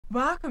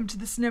Welcome to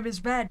the Snow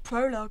is Red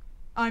Prologue.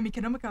 I'm Meeka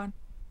Nomicon,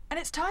 and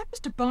it's time for us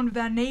to bond with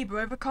our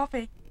neighbour over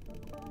coffee.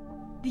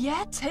 The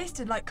air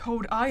tasted like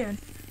cold iron.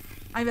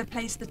 I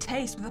replaced the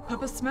taste with a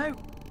puff of smoke.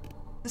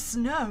 The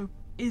snow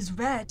is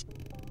red,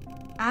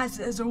 as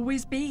it has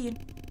always been.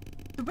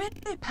 The wind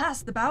blew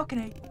past the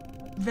balcony.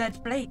 Red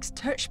flakes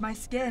touched my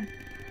skin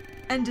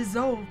and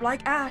dissolved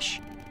like ash.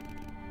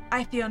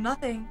 I feel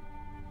nothing.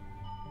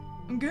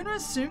 I'm going to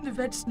assume the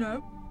red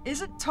snow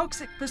isn't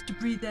toxic for us to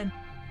breathe in.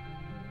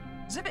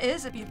 As if it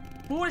is, it'd be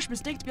a foolish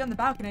mistake to be on the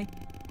balcony.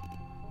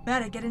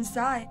 Better get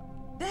inside.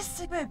 This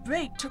cigarette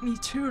break took me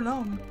too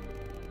long.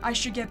 I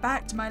should get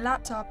back to my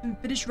laptop and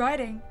finish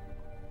writing.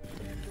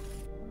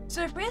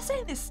 So if we're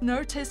saying this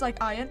snow tastes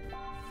like iron,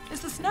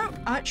 is the snow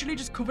actually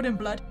just covered in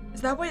blood?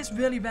 Is that why it's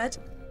really red?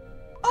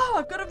 Oh,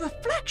 I've got a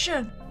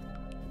reflection!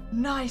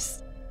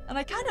 Nice. And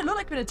I kind of look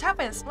like I've been attacked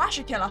by a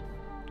slasher killer.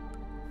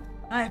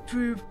 I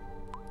approve.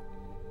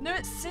 No,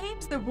 it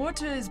seems the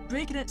water is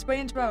breaking its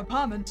way into our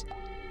apartment.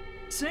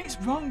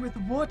 Something's wrong with the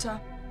water.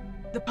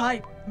 The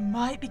pipe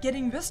might be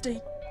getting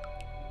rusty.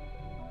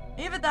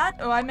 Either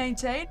that, or I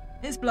maintain,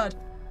 it's blood.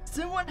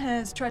 Someone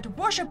has tried to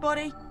wash a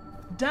body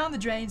down the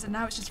drains and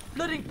now it's just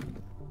flooding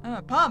our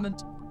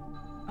apartment.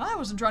 I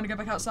wasn't trying to go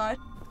back outside.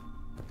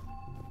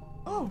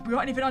 Oh, we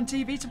got anything on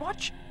TV to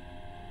watch?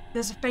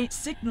 There's a faint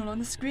signal on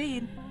the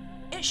screen.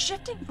 It's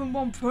shifting from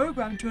one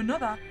program to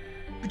another,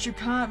 but you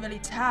can't really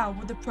tell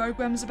what the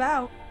program's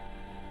about.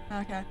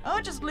 Okay,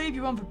 I'll just leave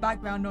you on for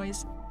background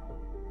noise.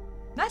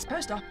 Nice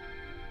poster.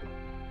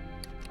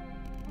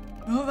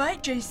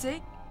 Alright,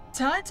 JC.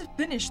 Time to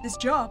finish this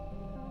job.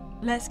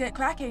 Let's get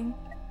cracking.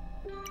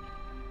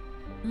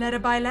 Letter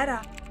by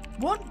letter.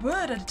 One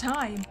word at a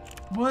time.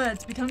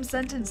 Words become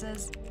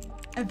sentences.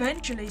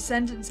 Eventually,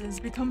 sentences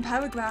become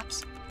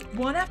paragraphs.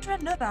 One after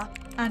another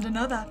and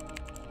another.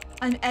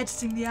 I'm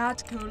editing the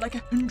article like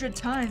 100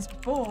 times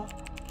before.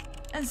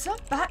 And some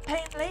back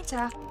pain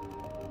later.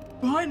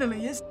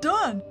 Finally, it's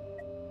done.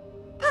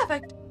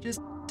 Perfect.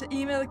 Just to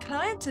email the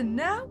client and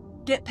now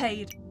get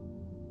paid.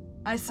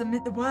 I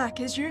submit the work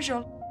as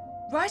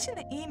usual, writing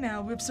the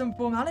email with some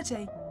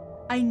formality.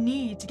 I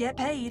need to get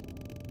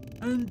paid.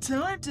 And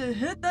time to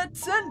hit that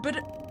send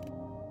button.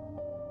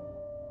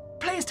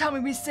 Please tell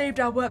me we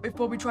saved our work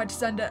before we tried to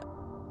send it.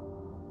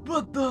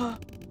 What the?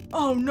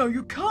 Oh no,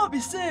 you can't be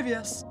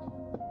serious.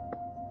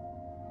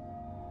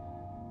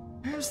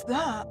 Who's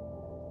that?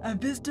 A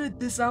visitor at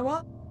this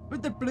hour?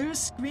 With the blue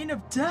screen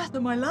of death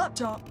on my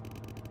laptop.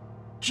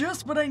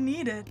 Just what I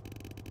needed.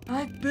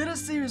 I better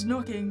see who's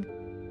knocking.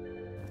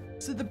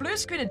 So the blue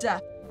screen of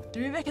death, do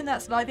you reckon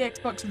that's like the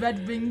Xbox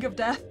red ring of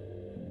death?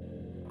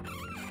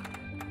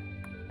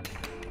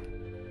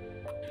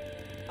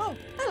 Oh,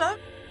 hello.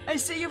 I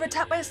see you were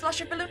attacked by a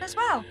slasher balloon as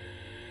well.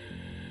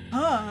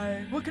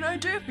 Hi, what can I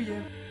do for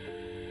you?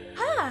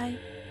 Hi.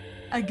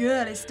 A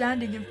girl is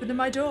standing in front of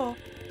my door.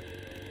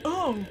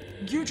 Oh,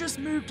 you just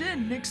moved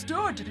in next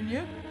door, didn't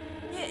you?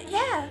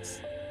 Yes.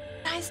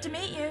 Nice to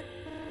meet you.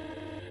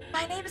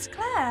 My name is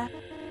Claire.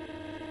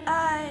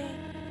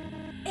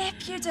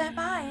 If you don't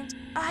mind,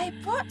 I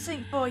brought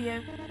something for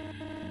you.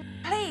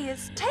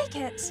 Please, take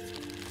it.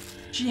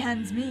 She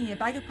hands me a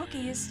bag of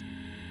cookies.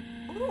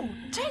 Ooh,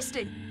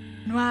 tasty.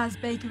 Noir's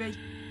Bakery.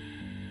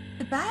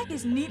 The bag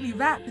is neatly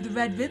wrapped with a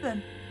red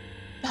ribbon.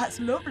 That's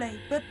lovely,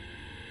 but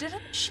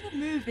didn't she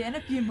move in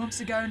a few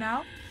months ago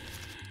now?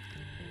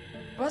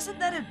 Wasn't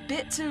that a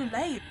bit too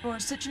late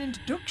for such an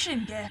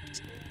introduction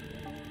gift?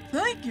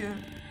 Thank you.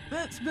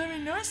 That's very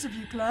nice of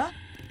you, Claire.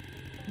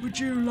 Would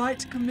you like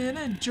to come in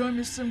and join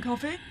me some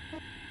coffee?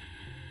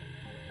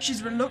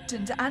 She's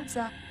reluctant to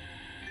answer.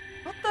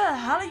 What the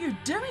hell are you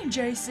doing,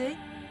 JC?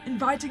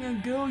 Inviting a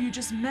girl you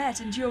just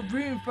met into your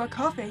room for a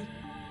coffee?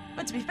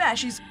 But to be fair,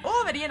 she's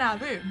already in our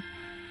room.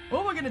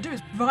 All we're going to do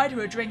is provide her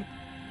a drink.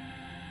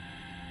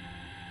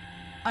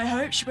 I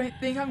hope she won't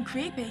think I'm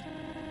creepy.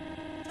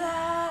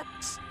 That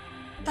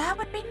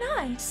would be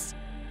nice.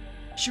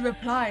 She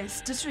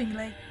replies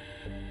stutteringly.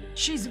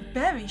 She's a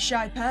very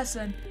shy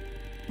person.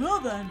 Well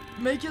then,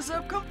 make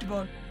yourself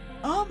comfortable.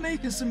 I'll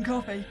make her some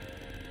coffee.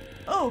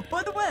 Oh,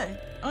 by the way,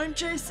 I'm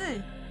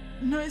JC.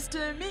 Nice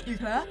to meet you,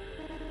 Claire.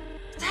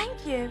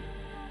 Thank you,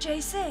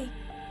 JC.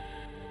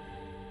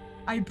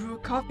 I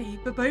brought coffee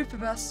for both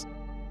of us.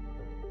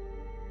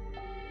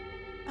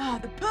 Ah,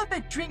 the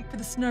perfect drink for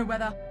the snow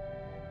weather.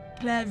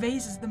 Claire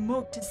raises the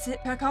mug to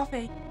sip her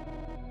coffee.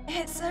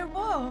 It's so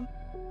warm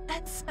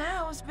and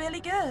smells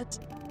really good.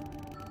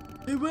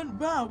 It went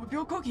well with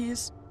your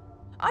cookies.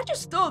 I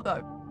just thought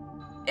though,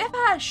 if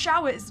our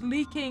shower is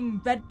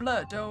leaking red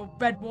blood or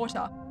red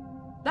water,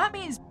 that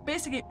means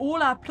basically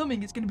all our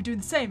plumbing is going to be doing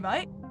the same,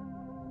 right?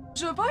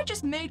 So if I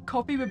just made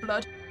coffee with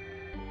blood...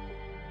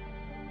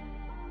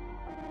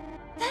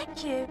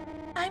 Thank you.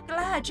 I'm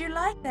glad you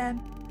like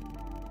them.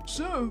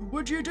 So,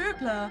 what do you do,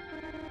 Claire?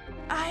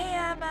 I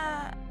am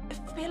a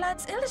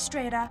freelance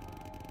illustrator.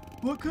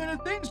 What kind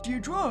of things do you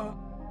draw?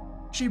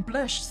 She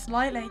blushed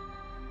slightly.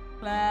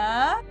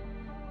 Claire?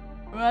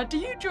 What do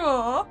you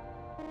draw?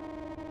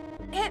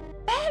 It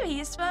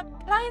varies from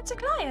client to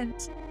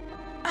client.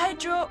 I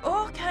draw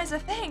all kinds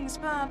of things,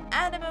 from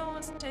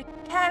animals to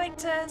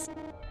characters,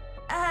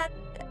 and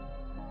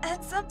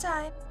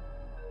sometimes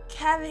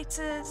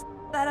characters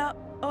that are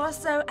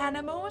also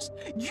animals.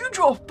 You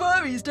draw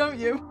furries, don't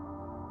you?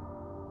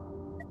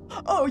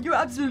 Oh, you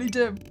absolutely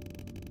do.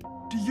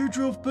 Do you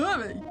draw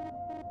furry?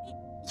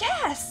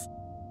 Yes!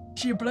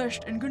 She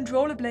blushed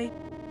uncontrollably.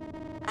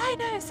 I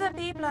know some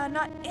people are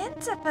not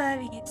into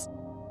furries,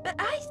 but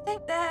I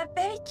think they're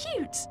very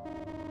cute.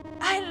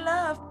 I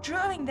love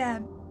drawing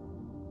them.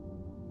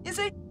 You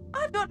see,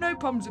 I've got no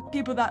problems with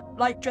people that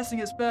like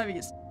dressing as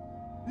furries.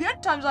 The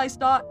only times I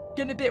start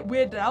getting a bit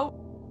weirded out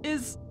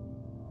is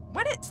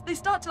when they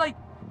start to like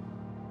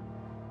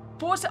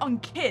force it on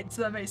kids,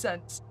 if that makes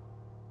sense.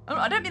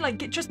 I don't mean like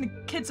dressing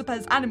the kids up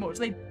as animals.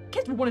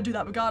 Kids would want to do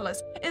that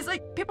regardless. It's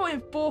like people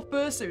in full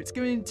fursuits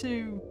going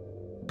to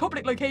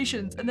public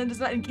locations and then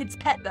just letting kids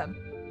pet them.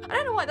 I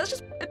don't know why, that's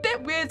just a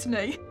bit weird to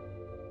me.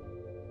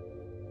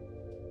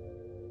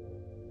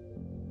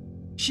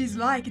 She's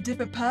like a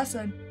different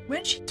person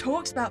when she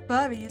talks about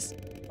furries.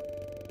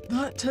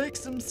 That takes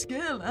some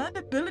skill and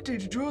ability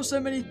to draw so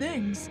many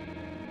things.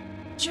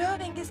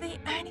 Drawing is the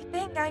only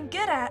thing I'm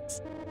good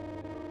at.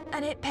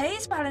 And it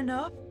pays well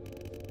enough.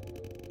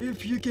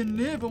 If you can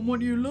live on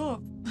what you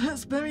love,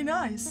 that's very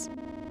nice.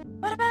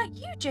 What about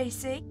you,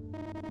 JC?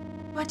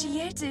 What do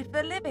you do for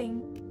a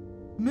living?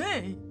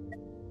 Me?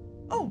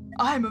 Oh,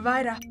 I'm a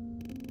writer.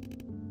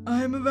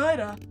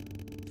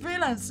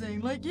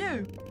 Freelancing like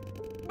you.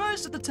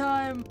 Most of the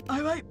time,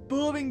 I write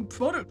boring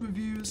product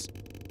reviews.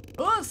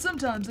 Or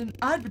sometimes an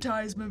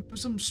advertisement for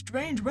some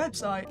strange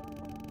website.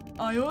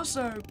 I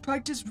also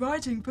practice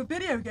writing for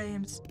video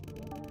games.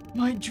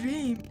 My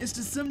dream is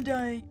to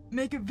someday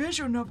make a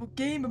visual novel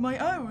game of my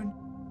own.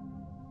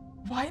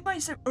 Why am I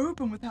so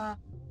open with her?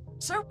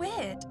 So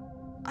weird.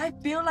 I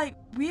feel like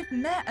we've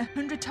met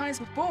 100 times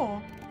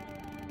before.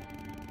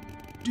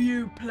 Do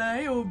you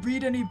play or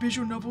read any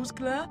visual novels,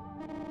 Claire?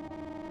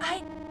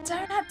 I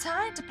don't have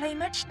time to play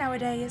much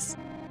nowadays.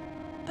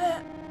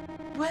 But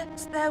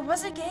once there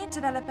was a game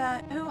developer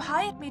who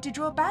hired me to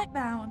draw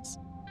backgrounds,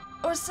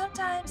 or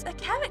sometimes a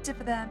character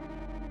for them.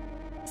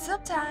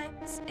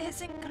 Sometimes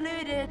it's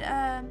included,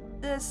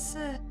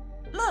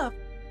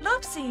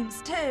 love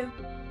scenes too.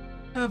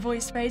 Her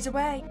voice fades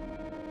away.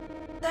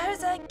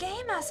 Those are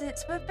game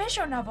assets for a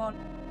visual novel.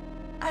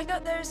 I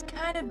got those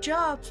kind of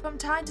jobs from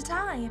time to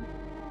time,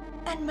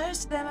 and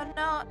most of them are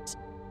not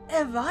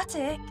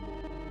erotic.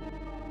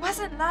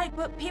 Wasn't like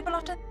what people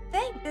often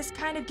think this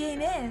kind of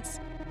game is.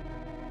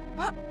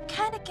 What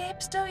kind of game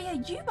story are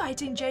you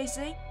writing,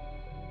 JC?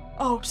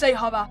 Oh, say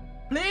horror.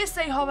 Please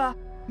say horror.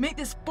 Make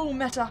this full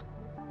meta.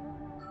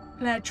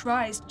 Claire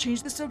tries to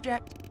change the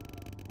subject.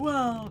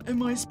 Well, in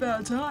my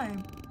spare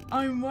time,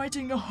 I'm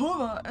writing a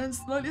horror and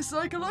slightly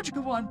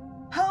psychological one.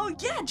 Hell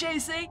yeah,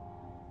 JC!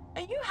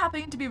 Are you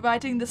happy to be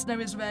writing The Snow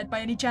is Red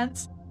by any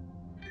chance?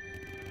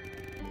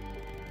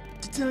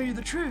 To tell you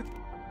the truth,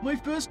 my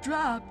first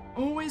draft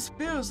always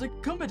feels like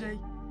a comedy.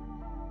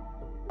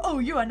 Oh,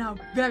 you are now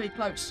very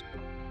close.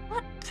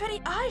 What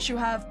pretty eyes you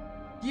have.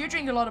 You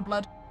drink a lot of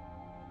blood.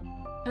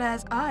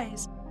 Claire's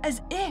eyes,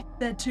 as if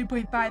they're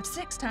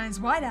 2.56 times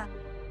wider,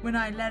 when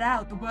I let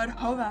out the word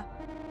horror.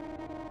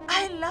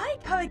 I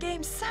like horror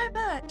games so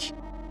much.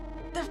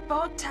 The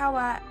Fog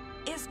Tower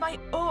is my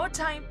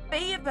all-time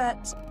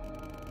favorite.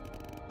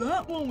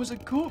 That one was a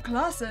cool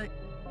classic.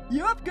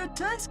 You have good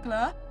taste,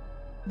 Claire.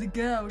 The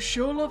girl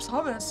sure loves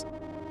horrors.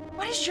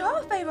 What is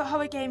your favorite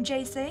horror game,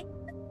 JC?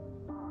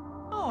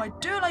 Oh, I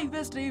do like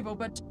Resident Evil,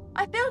 but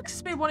I feel like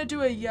since we want to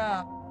do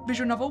a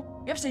visual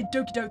novel, we have to say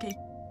Doki Doki.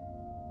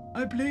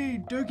 I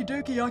played Doki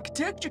Doki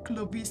Architecture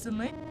Club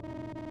recently.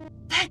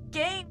 That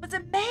game was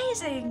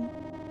amazing!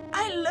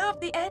 I love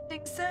the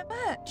ending so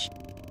much.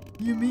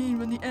 You mean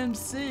when the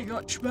MC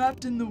got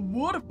trapped in the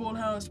waterfall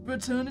house for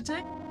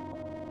eternity?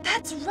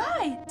 That's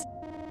right!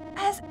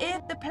 As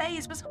if the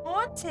place was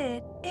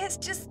haunted. It's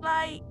just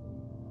like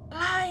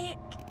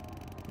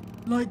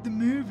the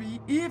movie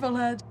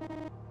Evilhead.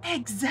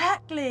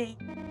 Exactly!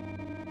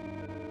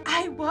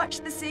 I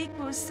watched the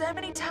sequels so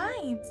many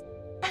times,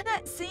 and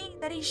that scene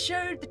that he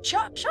showed the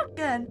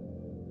shotgun.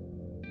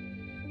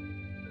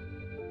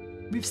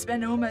 We've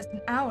spent almost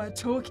an hour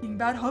talking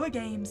about horror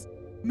games,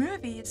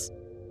 movies.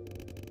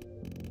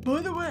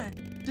 By the way,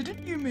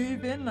 didn't you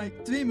move in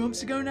like 3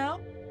 months ago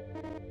now?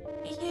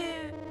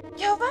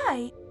 You're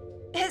right.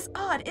 It's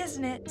odd,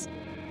 isn't it?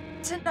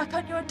 To knock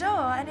on your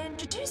door and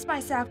introduce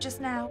myself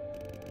just now.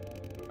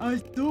 I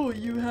thought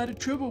you had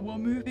trouble while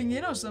moving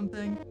in or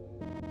something.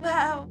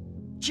 Well,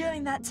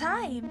 during that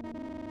time,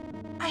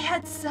 I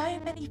had so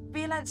many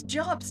freelance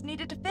jobs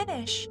needed to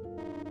finish.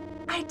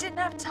 I didn't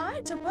have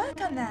time to work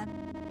on them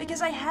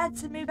because I had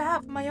to move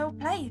out from my old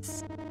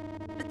place.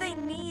 But they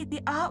need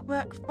the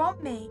artwork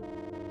from me,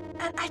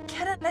 and I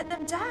couldn't let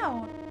them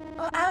down,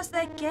 or else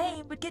their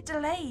game would get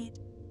delayed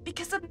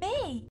because of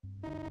me.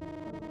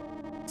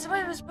 So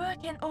I was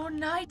working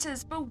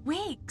all-nighters for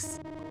weeks.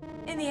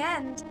 In the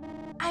end,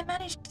 I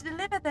managed to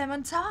deliver them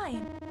on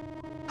time.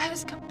 I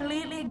was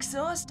completely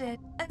exhausted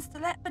and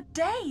slept for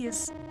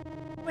days.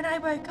 When I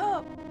woke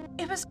up,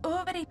 it was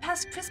already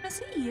past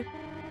Christmas Eve.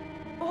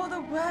 All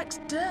the work's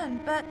done,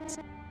 but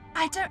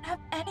I don't have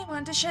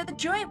anyone to share the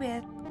joy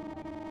with,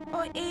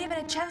 or even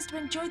a chance to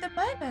enjoy the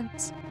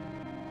moment.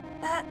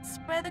 That's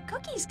where the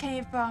cookies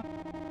came from.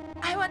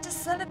 I want to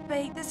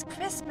celebrate this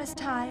Christmas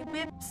time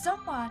with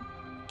someone,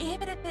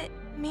 even if it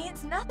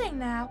means nothing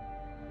now.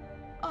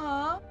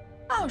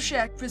 I'll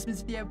share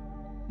Christmas with you.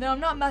 No,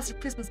 I'm not a massive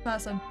Christmas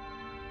person.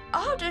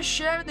 I'll just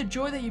share in the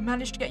joy that you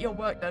managed to get your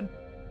work done.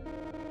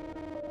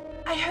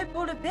 I hope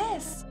all of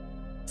this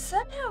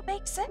somehow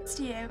makes sense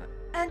to you.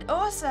 And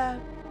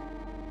also,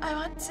 I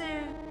want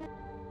to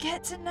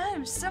get to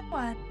know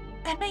someone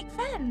and make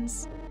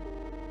friends.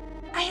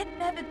 I had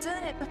never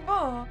done it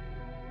before,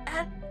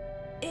 and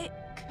it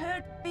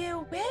could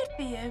feel weird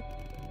for you.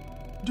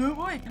 Don't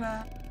worry,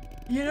 Claire.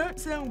 You don't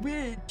sound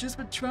weird just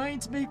for trying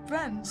to make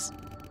friends.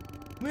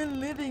 We're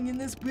living in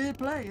this weird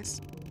place.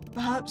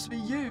 Perhaps for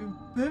you,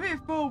 very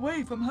far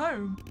away from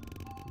home.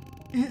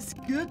 It's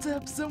good to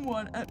have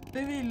someone at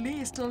very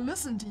least to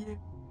listen to you,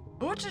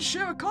 or to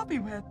share a coffee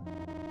with.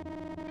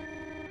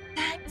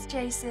 Thanks,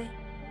 JC,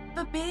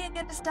 for being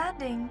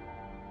understanding,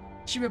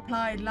 she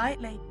replied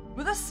lightly,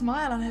 with a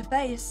smile on her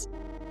face.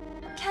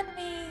 Can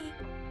we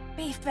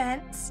be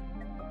friends?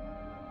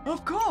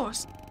 Of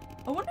course.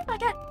 I wonder if I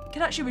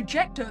can actually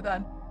reject her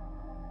then.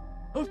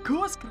 Of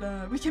course,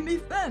 Claire, we can be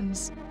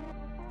friends.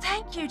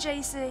 Thank you,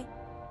 JC.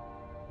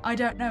 I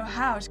don't know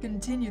how to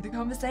continue the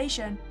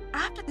conversation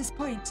after this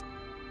point.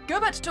 Go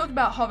back to talking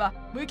about horror.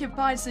 We can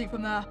find something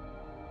from there.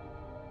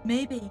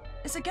 Maybe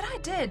it's a good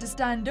idea to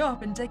stand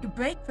up and take a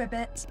break for a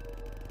bit.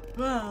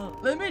 Well,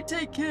 let me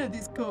take care of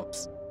these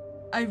cups.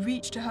 I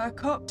reached to her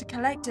cup to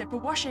collect it for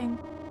washing.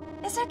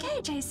 It's okay,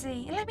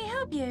 JC. Let me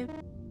help you.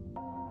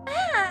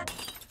 Ah!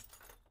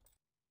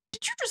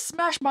 Did you just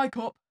smash my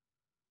cup?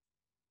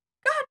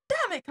 God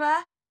damn it,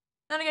 Claire.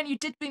 Then again, you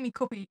did bring me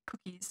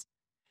cookies.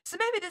 So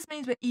maybe this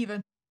means we're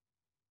even.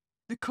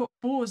 The cup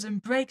falls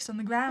and breaks on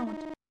the ground.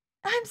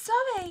 I'm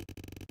sorry.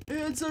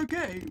 It's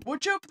okay.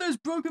 Watch out for those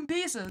broken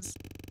pieces.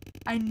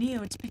 I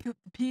kneeled to pick up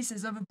the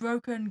pieces of a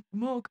broken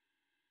mug.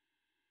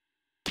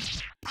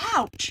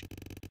 Ouch!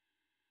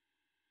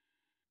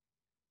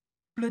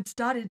 Blood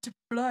started to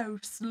flow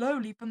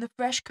slowly from the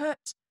fresh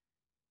cut.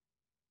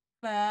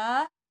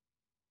 Claire?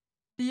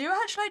 Do you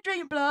actually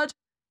drink blood?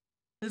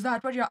 Is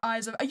that what your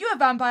eyes are? Are you a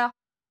vampire?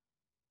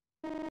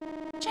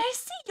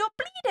 JC, you're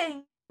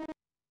bleeding!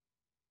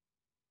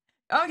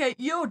 Okay,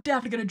 you're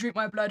definitely gonna drink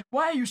my blood.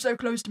 Why are you so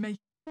close to me?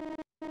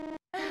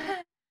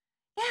 Yeah.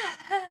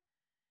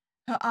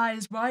 Her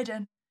eyes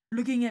widen,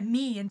 looking at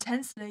me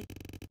intensely.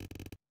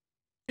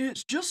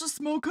 It's just a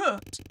small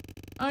cut.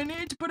 I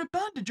need to put a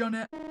bandage on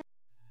it.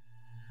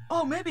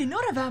 Oh, maybe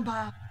not a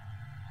vampire.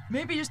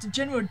 Maybe just a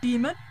general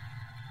demon.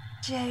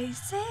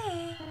 JC,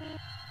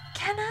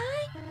 can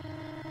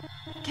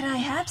I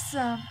have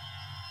some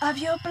of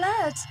your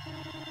blood?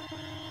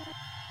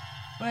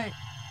 Wait.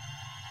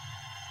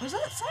 What does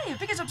that say? I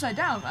think it's upside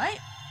down, right?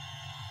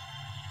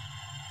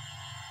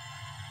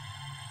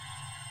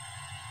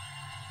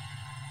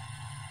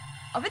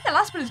 I think the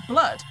last bit is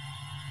blood.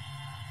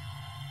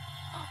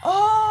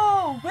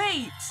 Oh,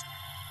 wait.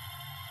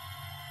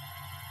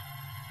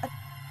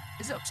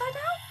 Is it upside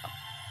down?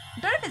 I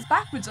don't know if it's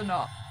backwards or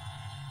not.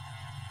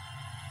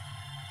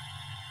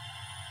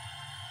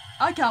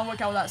 I can't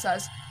work out what that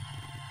says.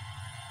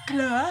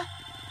 Claire?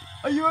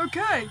 Are you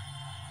okay?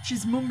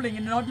 She's mumbling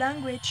in an odd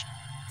language.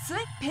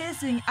 Something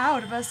piercing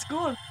out of her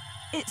skull.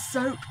 It's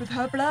soaked with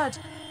her blood.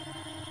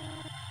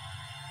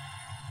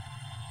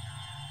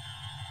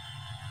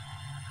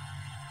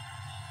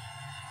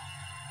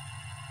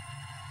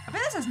 I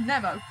think this is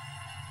Nemo.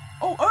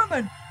 Oh,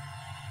 Omen!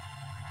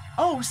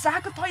 Oh,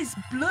 sacrifice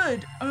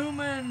blood,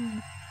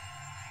 Omen.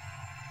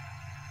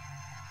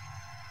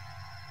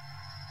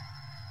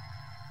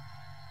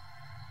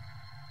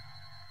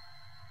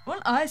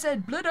 Well, I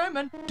said blood,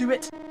 Omen. Do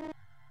it.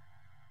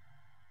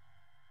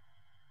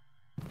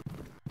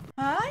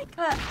 Hi,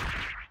 Claire.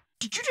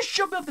 Did you just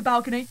shove me off the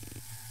balcony?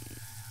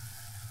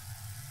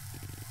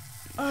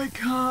 I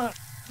can't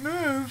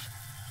move.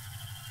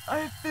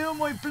 I feel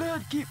my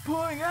blood keep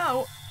pouring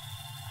out.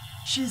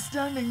 She's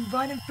standing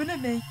right in front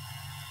of me.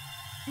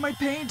 My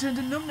pain turned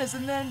to numbness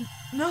and then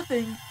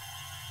nothing.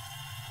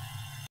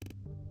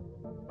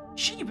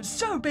 She was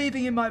so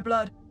bathing in my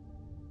blood.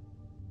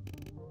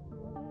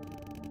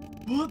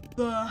 What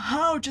the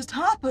hell just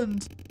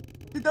happened?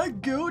 Did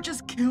that girl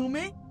just kill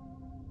me?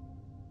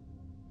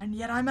 And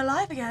yet I'm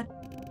alive again.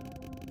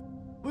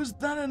 Was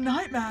that a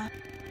nightmare?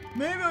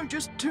 Maybe I'm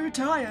just too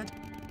tired.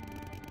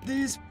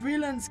 These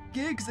freelance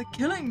gigs are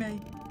killing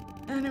me.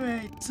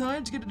 Anyway,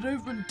 time to get it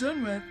over and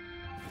done with.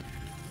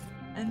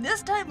 And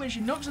this time when she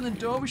knocks on the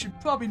door, we should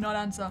probably not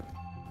answer.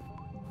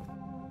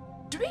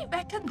 Do we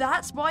reckon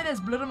that's why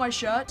there's blood on my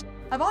shirt?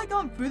 Have I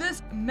gone through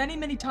this many,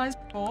 many times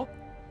before?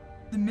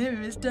 The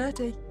mirror is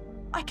dirty.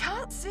 I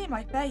can't see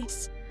my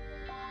face.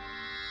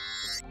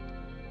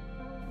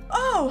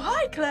 Oh,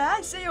 hi Claire,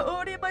 I see you're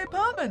already in my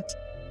apartment.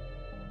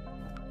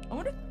 I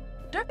wonder,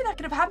 don't think that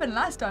could have happened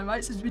last time,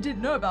 right, since we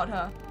didn't know about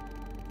her.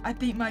 I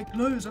think my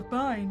clothes are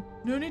fine.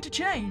 No need to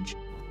change.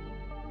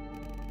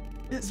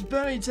 It's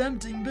very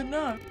tempting, but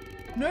no.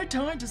 No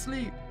time to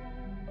sleep.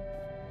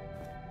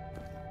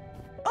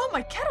 Oh,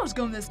 my kettle's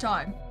gone this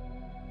time.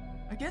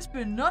 I guess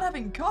we're not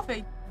having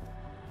coffee.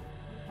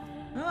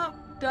 Oh,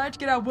 time to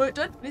get our work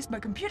done. At least my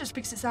computer's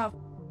fixed itself.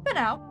 For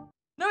now.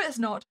 No, it's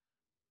not.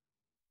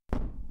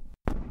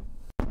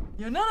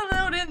 You're not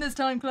allowed in this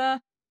time,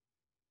 Claire.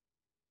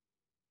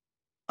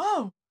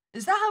 Oh,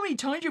 is that how many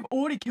times you've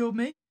already killed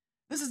me?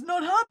 This is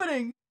not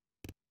happening.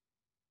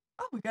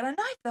 Oh, we got a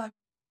knife, though.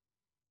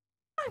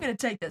 I'm gonna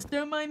take this,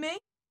 don't mind me.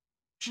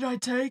 Should I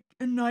take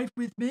a knife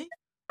with me?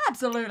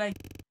 Absolutely.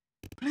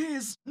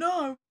 Please,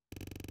 no.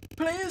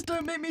 Please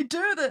don't make me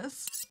do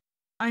this.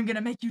 I'm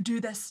gonna make you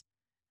do this.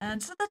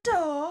 Answer the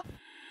door.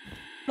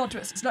 Plot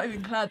twist, it's not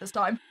even Claire this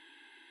time.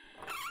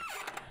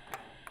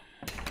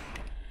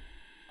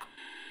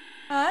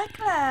 Hi,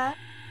 Claire.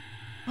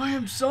 I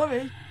am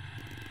sorry.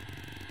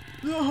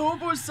 The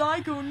horrible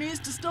cycle needs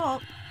to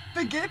stop.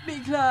 Forgive me,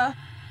 Claire.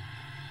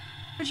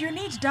 But you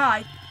need to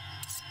die.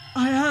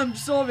 I am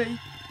sorry.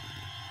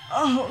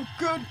 Oh,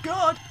 good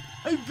God.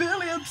 I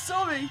really am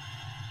sorry.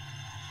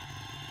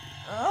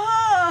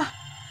 Ah!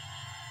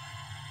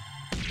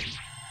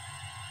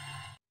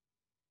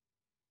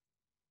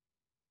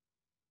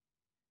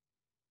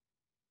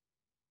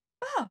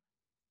 Well,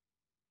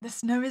 the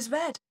snow is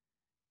red.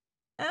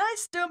 And I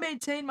still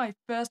maintain my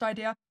first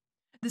idea.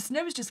 The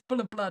snow is just full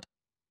of blood.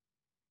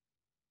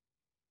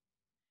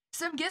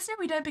 So I'm guessing if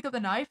we don't pick up the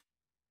knife,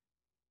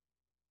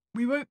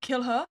 we won't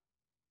kill her.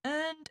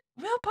 And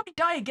we'll probably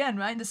die again,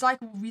 right? And the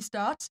cycle will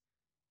restart.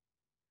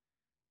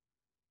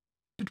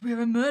 But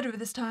we're a murderer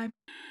this time.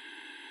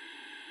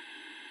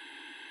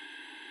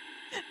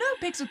 No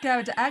pixel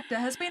character actor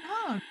has been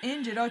harmed,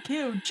 injured, or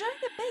killed during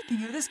the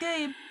making of this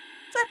game.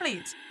 So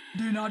please,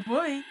 do not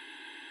worry.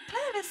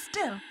 Claire is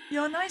still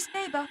your nice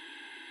neighbor.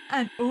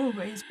 And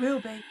always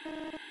will be.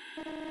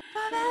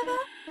 Forever,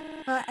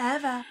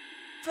 forever,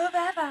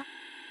 forever,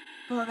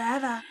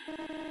 forever.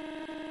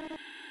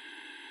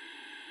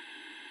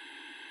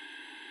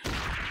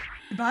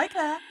 Goodbye,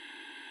 Claire.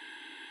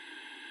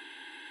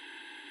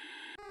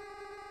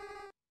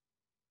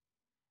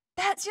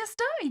 That's your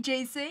story,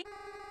 JC.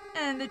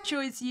 And the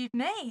choice you've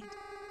made.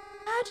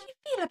 How do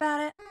you feel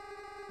about it?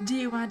 Do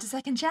you want a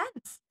second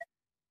chance?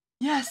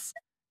 Yes,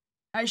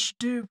 I should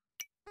do.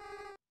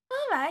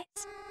 All right.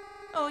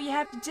 All you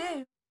have to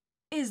do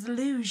is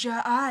lose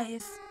your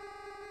eyes.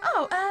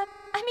 Oh,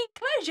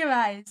 close your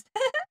eyes.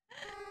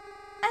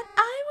 And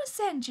I will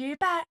send you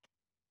back.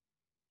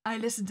 I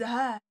listened to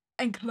her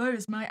and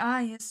closed my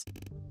eyes.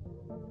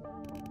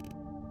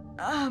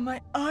 Ah, my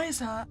eyes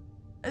hurt,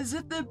 as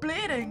if they're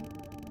bleeding.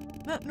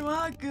 That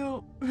noir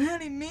girl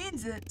really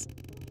means it.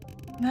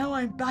 Now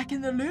I'm back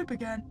in the loop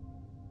again.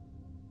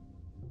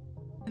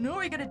 And all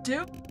we gotta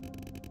do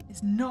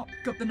is not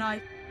pick up the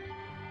knife.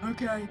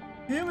 Okay,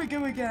 here we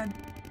go again.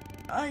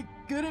 I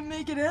gotta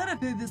make it out of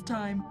here this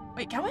time.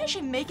 Wait, can we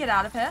actually make it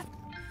out of here?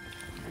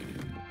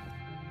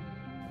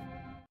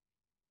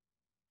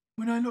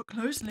 When I look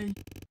closely.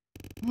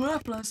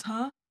 Worthless,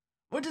 huh?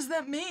 What does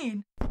that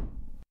mean?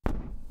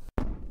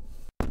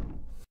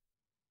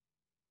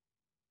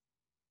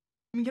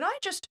 Can I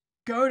just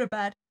go to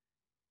bed?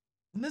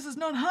 This is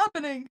not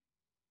happening.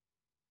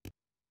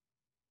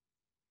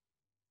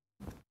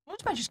 What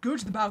if I just go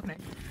to the balcony?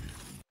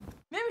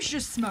 Maybe we should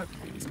just smoke.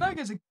 Smoke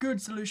is a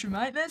good solution,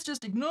 right? Let's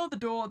just ignore the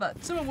door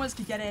that someone wants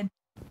to get in.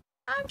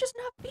 I'm just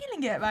not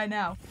feeling it right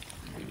now.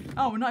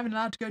 Oh, we're not even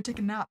allowed to go take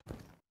a nap.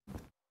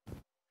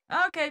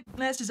 Okay,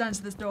 let's just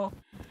answer this door.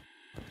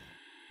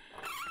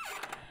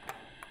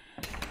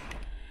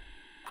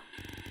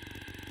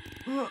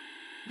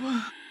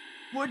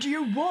 What do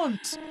you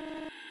want?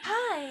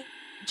 Hi,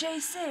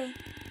 JC.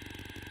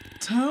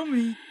 Tell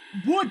me,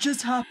 what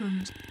just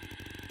happened?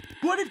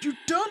 What have you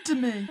done to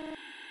me?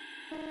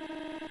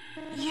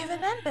 You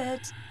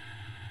remembered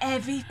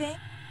everything?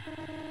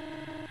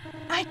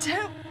 I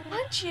don't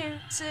want you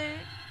to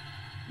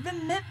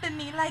remember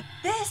me like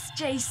this,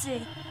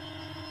 JC.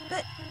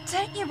 But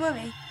don't you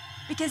worry,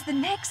 because the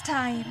next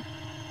time,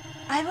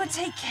 I will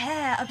take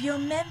care of your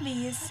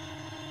memories.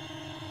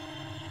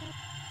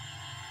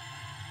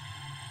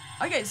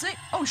 Okay, so,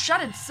 oh,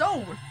 Shattered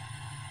Soul.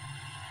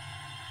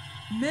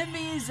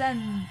 Memories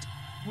and,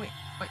 wait,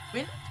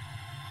 wind?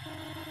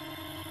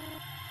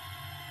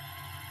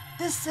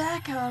 The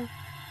circle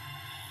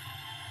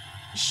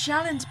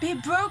shalln't be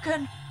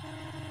broken.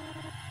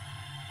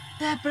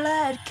 The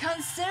blood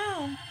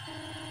consume.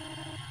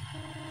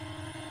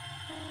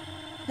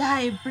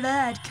 Thy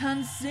blood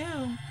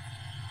consume.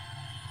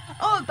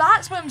 Oh,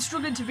 that's why I'm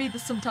struggling to read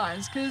this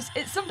sometimes, because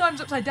it's sometimes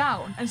upside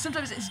down, and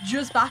sometimes it's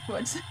just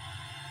backwards.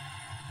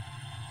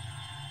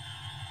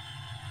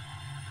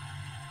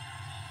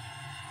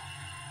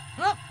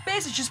 Well,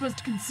 basically just wants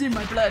to consume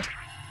my blood.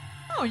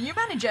 Oh, you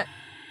manage it.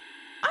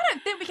 I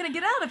don't think we can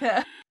get out of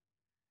here.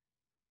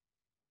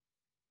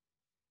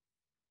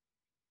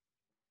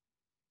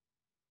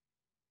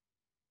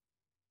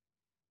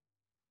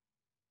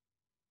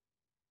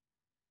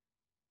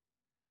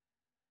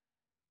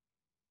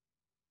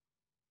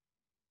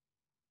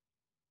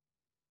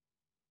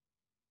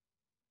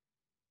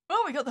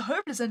 Well, we got the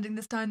hopeless ending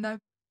this time, though.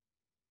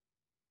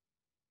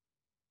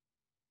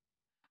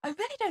 I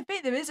really don't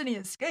think there is any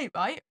escape,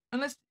 right?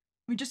 Unless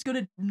we just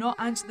gotta not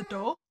answer the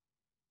door.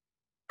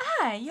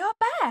 Hi, you're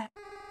back.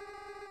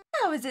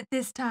 How is it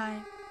this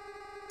time?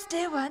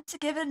 Still want to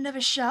give it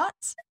another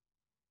shot?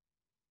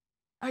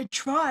 I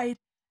tried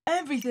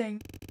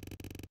everything.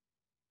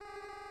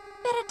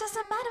 But it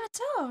doesn't matter at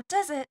all,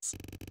 does it?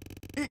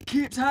 It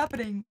keeps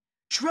happening.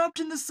 Trapped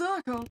in the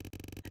circle.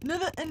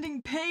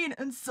 Never-ending pain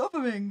and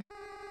suffering.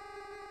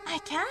 I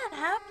can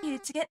help you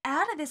to get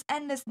out of this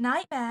endless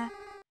nightmare.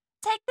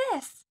 Take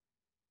this.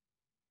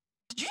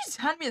 Did you just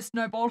hand me a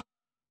snowball?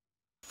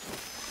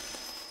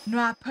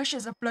 Noir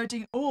pushes a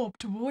floating orb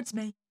towards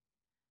me.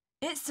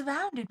 It's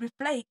surrounded with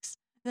flakes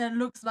that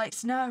looks like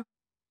snow,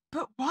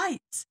 but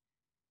white.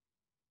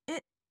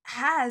 It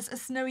has a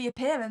snowy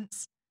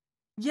appearance,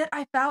 yet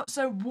I felt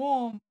so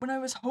warm when I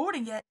was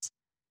holding it.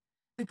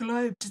 The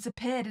globe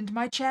disappeared into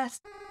my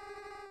chest.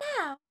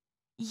 Now,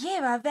 you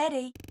are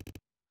ready.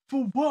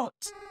 For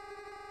what?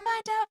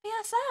 Find out for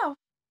yourself.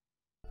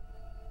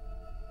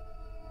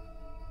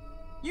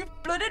 You've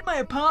flooded my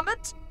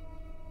apartment?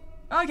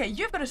 Okay,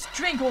 you've got to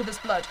drink all this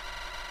blood.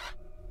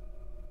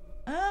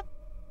 I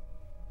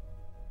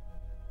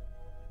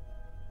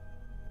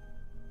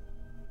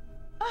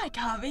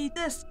can't read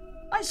this.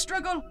 I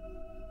struggle.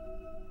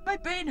 My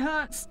brain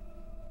hurts.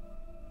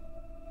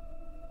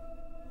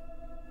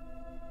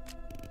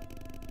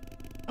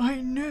 I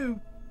knew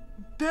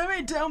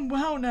very damn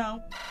well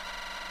now.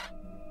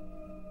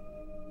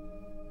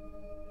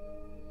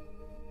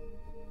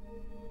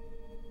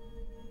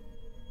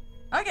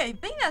 Okay, I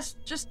think that's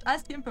just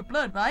asking for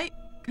blood, right?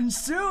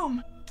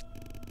 Consume!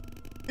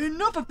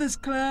 Enough of this,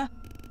 Claire!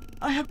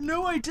 I have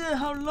no idea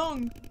how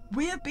long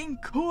we have been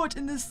caught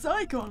in this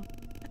cycle.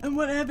 And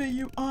whatever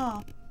you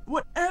are,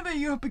 whatever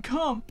you have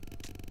become,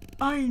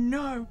 I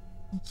know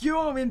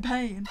you're in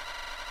pain.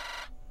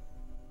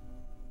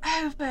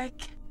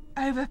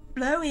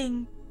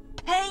 Overflowing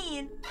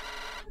pain.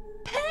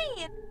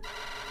 Pain!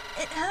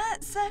 It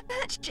hurts so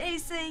much,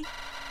 JC.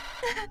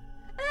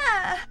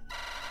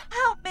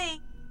 Help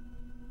me.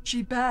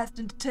 She burst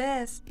into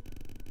tears.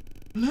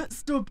 Let's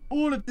stop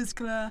all of this,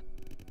 Claire.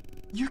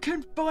 You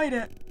can fight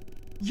it.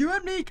 You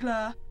and me,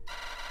 Claire.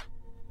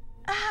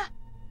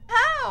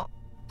 How?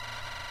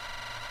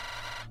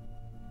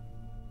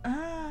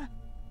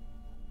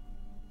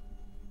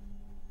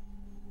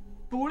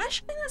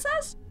 Foolish thing it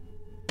says?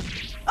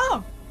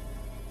 Oh!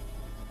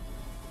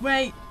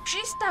 Wait,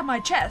 she stabbed my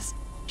chest.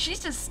 She's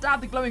just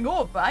stabbed the glowing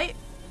orb, right?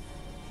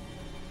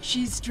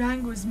 She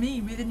strangles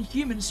me with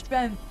inhuman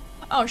strength.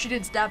 Oh, she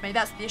didn't stab me,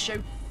 that's the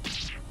issue.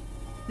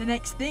 The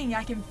next thing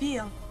I can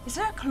feel is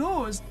her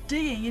claws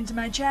digging into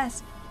my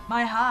chest.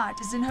 My heart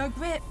is in her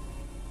grip.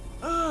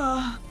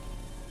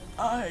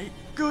 I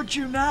got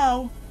you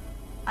now.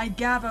 I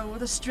gather all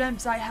the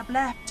strength I have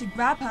left to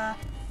grab her.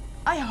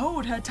 I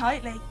hold her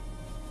tightly.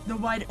 The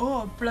white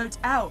orb floats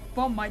out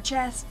from my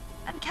chest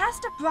and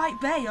casts a bright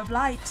ray of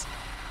light.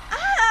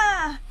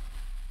 Ah!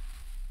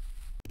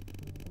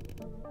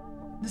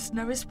 The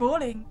snow is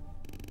falling.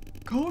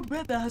 Cold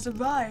weather has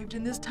arrived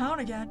in this town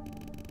again.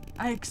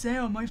 I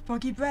exhale my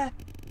foggy breath.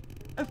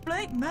 A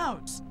flake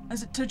melts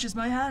as it touches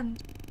my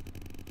hand.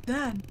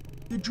 Then,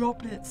 the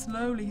droplet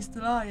slowly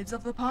slides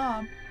off the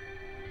palm.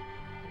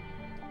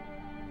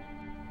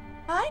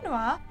 Hi,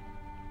 Noir.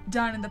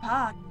 Down in the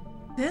park,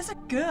 there's a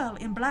girl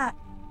in black.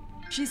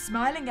 She's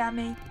smiling at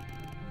me.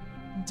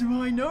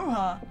 Do I know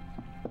her?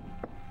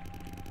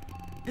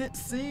 It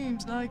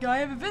seems like I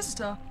have a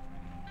visitor.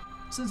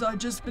 Since I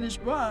just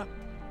finished work,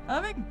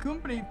 having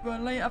company for a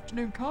late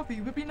afternoon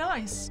coffee would be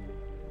nice.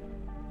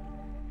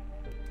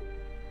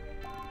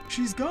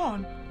 She's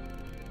gone.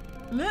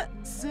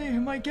 Let's see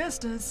who my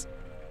guest is.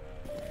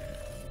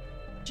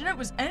 Do you know,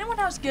 was anyone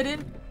else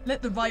getting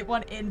let the right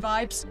one in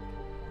vibes?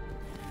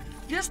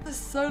 Just the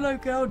solo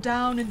girl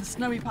down in the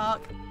snowy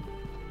park.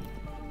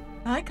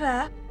 Hi,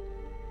 Claire.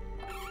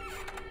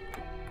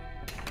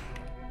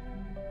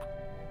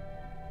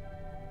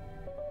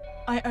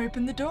 I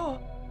opened the door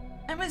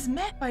and was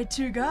met by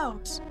two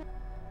girls.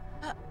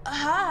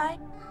 Hi.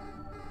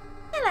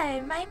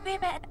 Hello, my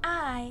roommate and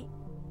I.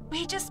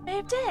 We just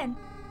moved in.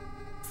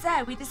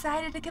 So we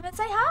decided to come and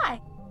say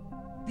hi.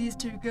 These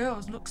two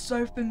girls look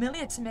so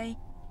familiar to me,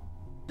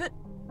 but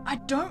I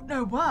don't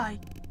know why.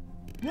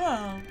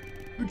 Well,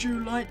 would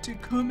you like to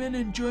come in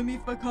and join me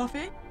for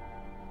coffee?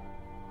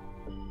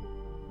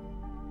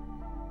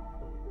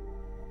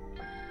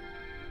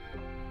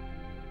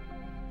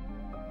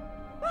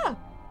 Well,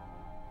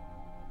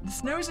 the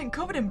snow isn't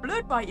covered in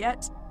blood quite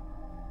yet.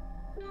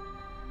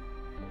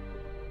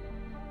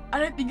 I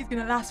don't think it's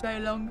gonna last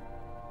very long.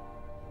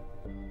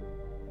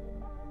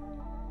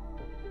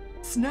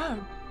 Snow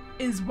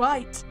is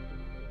white.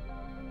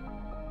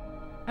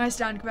 I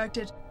stand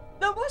corrected.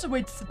 There was a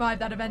way to survive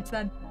that event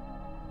then.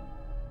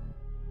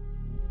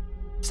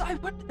 So I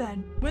wonder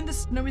then, when the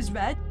snow is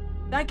red,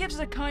 that gives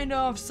us a kind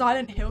of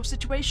Silent Hill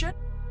situation.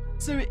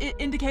 So it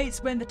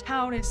indicates when the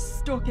town is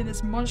stuck in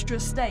this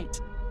monstrous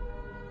state.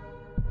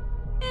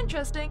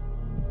 Interesting.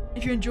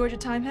 If you enjoyed your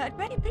time here, I'd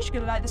greatly appreciate you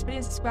to like this video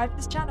and subscribe to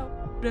this channel.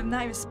 But other than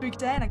that, it was a spooky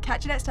day, and I'll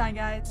catch you next time,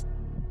 guys.